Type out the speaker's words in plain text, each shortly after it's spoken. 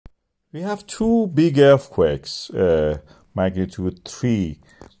We have two big earthquakes, magnitude 3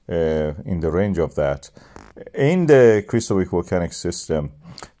 in the range of that, in the Krýsuvík volcanic system.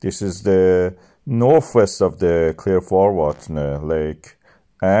 This is the northwest of the Clear Lake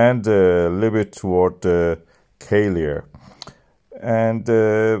and a little bit toward the Kalir. And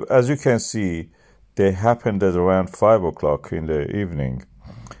as you can see, they happened at around 5 o'clock in the evening.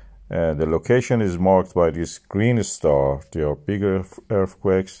 The location is marked by this green star. They are bigger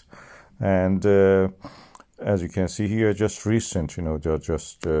earthquakes. And as you can see here, just recent, they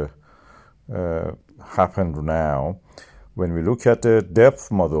just happened now. When we look at the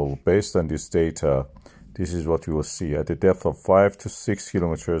depth model based on this data, this is what you will see. At the depth of 5 to 6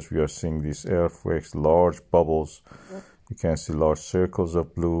 kilometers, we are seeing these earthquakes, large bubbles. You can see large circles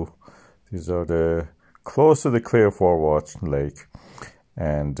of blue. These are the close to the Clear Lake.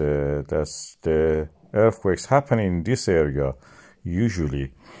 And that's the earthquakes happening in this area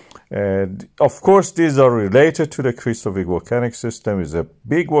usually. And of course, these are related to the Krýsuvík volcanic system. It's a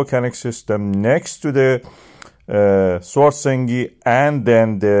big volcanic system next to the Svartsengi and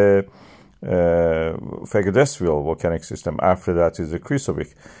then the Fagradalsfjall volcanic system. After that is the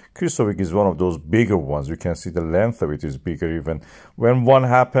Krýsuvík. Krýsuvík is one of those bigger ones. You can see the length of it is bigger even. When one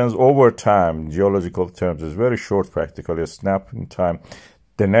happens over time, geological terms, is very short practically, a snap in time.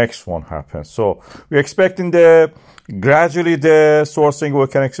 The next one happens. So we're expecting gradually the Svartsengi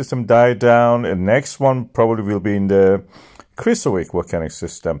volcanic system die down, and next one probably will be in the Krýsuvík volcanic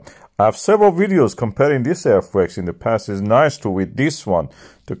system. I have several videos comparing these earthquakes in the past. It's nice to with this one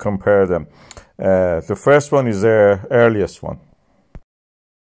to compare them. The first one is the earliest one.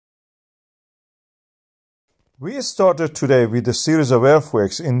 We started today with a series of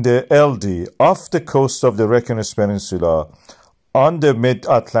earthquakes in the LD off the coast of the Reykjanes Peninsula on the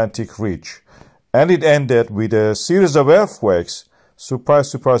mid-Atlantic ridge, and it ended with a series of earthquakes, surprise,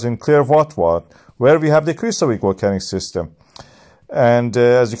 surprise, in Clear where we have the Krýsuvík volcanic system. And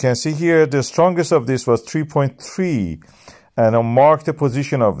as you can see here, the strongest of this was 3.3, and I'll mark the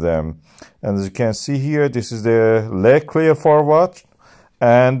position of them. And as you can see here, this is the Lake Clear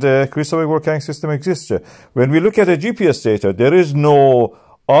and the Krýsuvík volcanic system exists here. When we look at the GPS data, there is no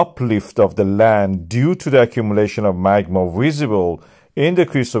uplift of the land due to the accumulation of magma visible in the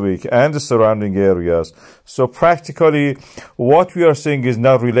Krýsuvík and the surrounding areas. So practically what we are seeing is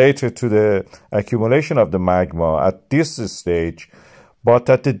not related to the accumulation of the magma at this stage, but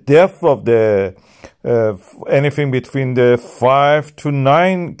at the depth of the anything between the 5 to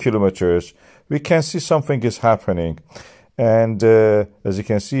 9 kilometers, we can see something is happening. And as you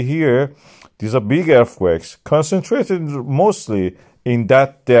can see here, these are big earthquakes concentrated mostly in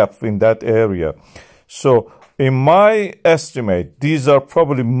that depth, in that area. So in my estimate, these are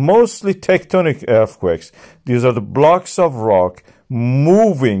probably mostly tectonic earthquakes. These are the blocks of rock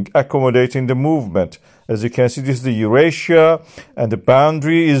moving, accommodating the movement. As you can see, this is the Eurasia, and the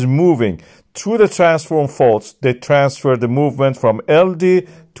boundary is moving. Through the transform faults, they transfer the movement from LD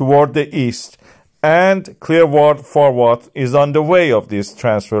toward the east. And Clear is on the way of this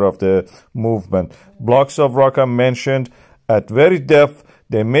transfer of the movement. Blocks of rock are mentioned at very depth.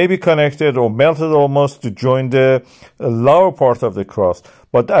 They may be connected or melted almost to join the lower part of the crust.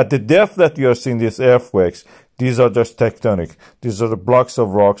 But at the depth that you are seeing these earthquakes, these are just tectonic. These are the blocks of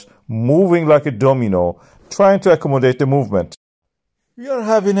rocks moving like a domino, trying to accommodate the movement. We are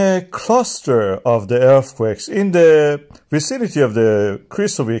having a cluster of the earthquakes in the vicinity of the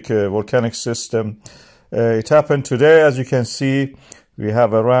Krýsuvík volcanic system. It happened today. As you can see, we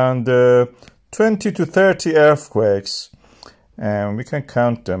have around 20 to 30 earthquakes, and we can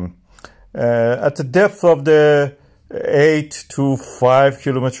count them. At the depth of the 8 to 5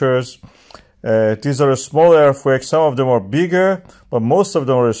 kilometers, these are small earthquakes. Some of them are bigger, but most of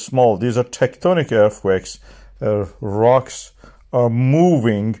them are small. These are tectonic earthquakes. Rocks are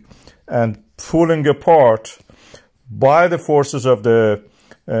moving and pulling apart by the forces of the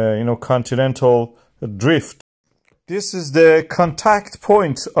continental drift. This is the contact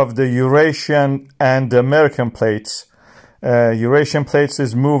point of the Eurasian and the American plates. Eurasian plates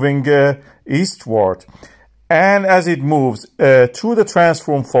is moving eastward, and as it moves through the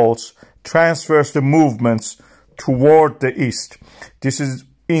transform faults, transfers the movements toward the east. This is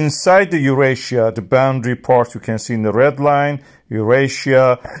inside the Eurasia, the boundary part you can see in the red line.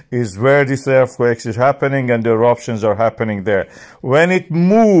 Eurasia is where these earthquakes is happening and the eruptions are happening there. When it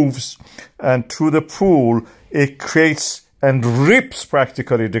moves and through the pool, it creates and rips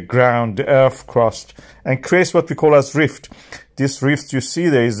practically the ground, the earth crust, and creates what we call as rift. This rift you see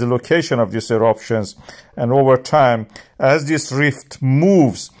there is the location of these eruptions, and over time, as this rift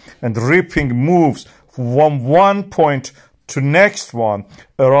moves and ripping moves from one point to next one,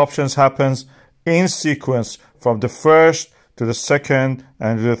 eruptions happens in sequence from the first to the second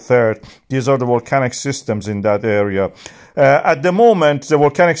and the third. These are the volcanic systems in that area. At the moment, the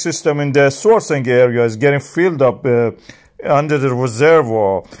volcanic system in the sourcing area is getting filled up under the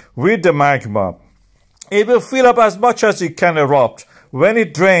reservoir with the magma. It will fill up as much as it can erupt. When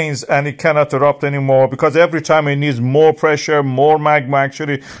it drains and it cannot erupt anymore, because every time it needs more pressure, more magma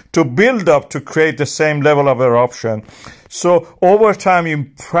actually to build up to create the same level of eruption. So over time,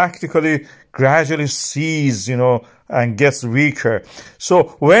 it practically gradually ceases, and gets weaker.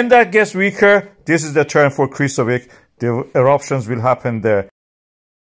 So when that gets weaker, this is the term for Krýsuvík. The eruptions will happen there.